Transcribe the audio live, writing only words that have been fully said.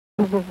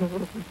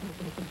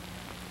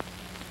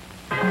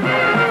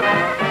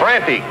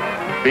Frantic,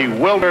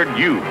 bewildered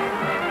youth.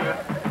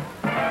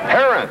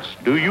 Parents,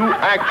 do you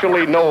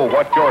actually know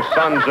what your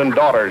sons and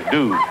daughters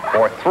do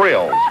for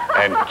thrills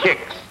and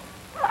kicks?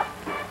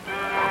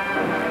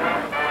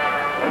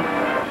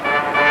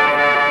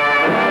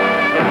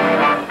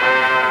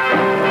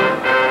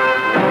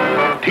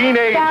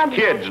 Teenage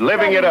kids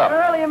living it up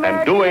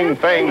and doing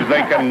things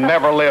they can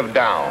never live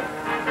down.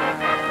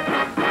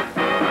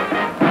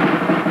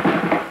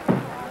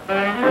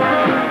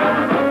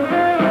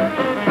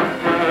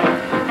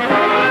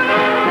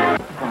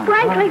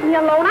 Frank, leave me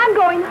alone. I'm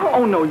going home.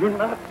 Oh, no, you're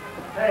not.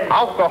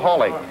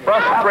 Alcoholic,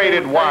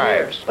 frustrated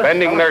wives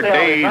spending their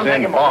days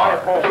in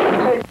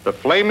bars. The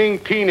flaming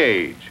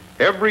teenage,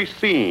 every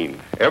scene,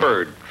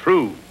 ever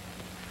true.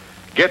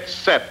 Get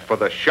set for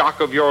the shock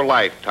of your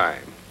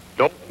lifetime.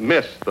 Don't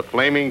miss The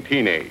Flaming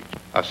Teenage,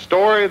 a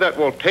story that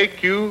will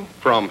take you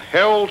from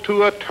hell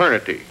to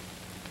eternity.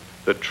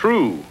 The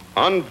true,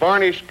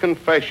 unvarnished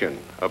confession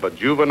of a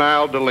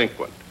juvenile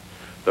delinquent.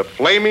 The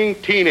Flaming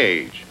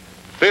Teenage,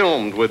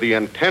 filmed with the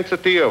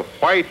intensity of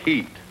white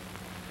heat.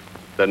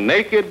 The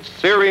naked,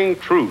 searing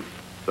truth,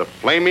 The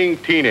Flaming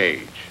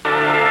Teenage.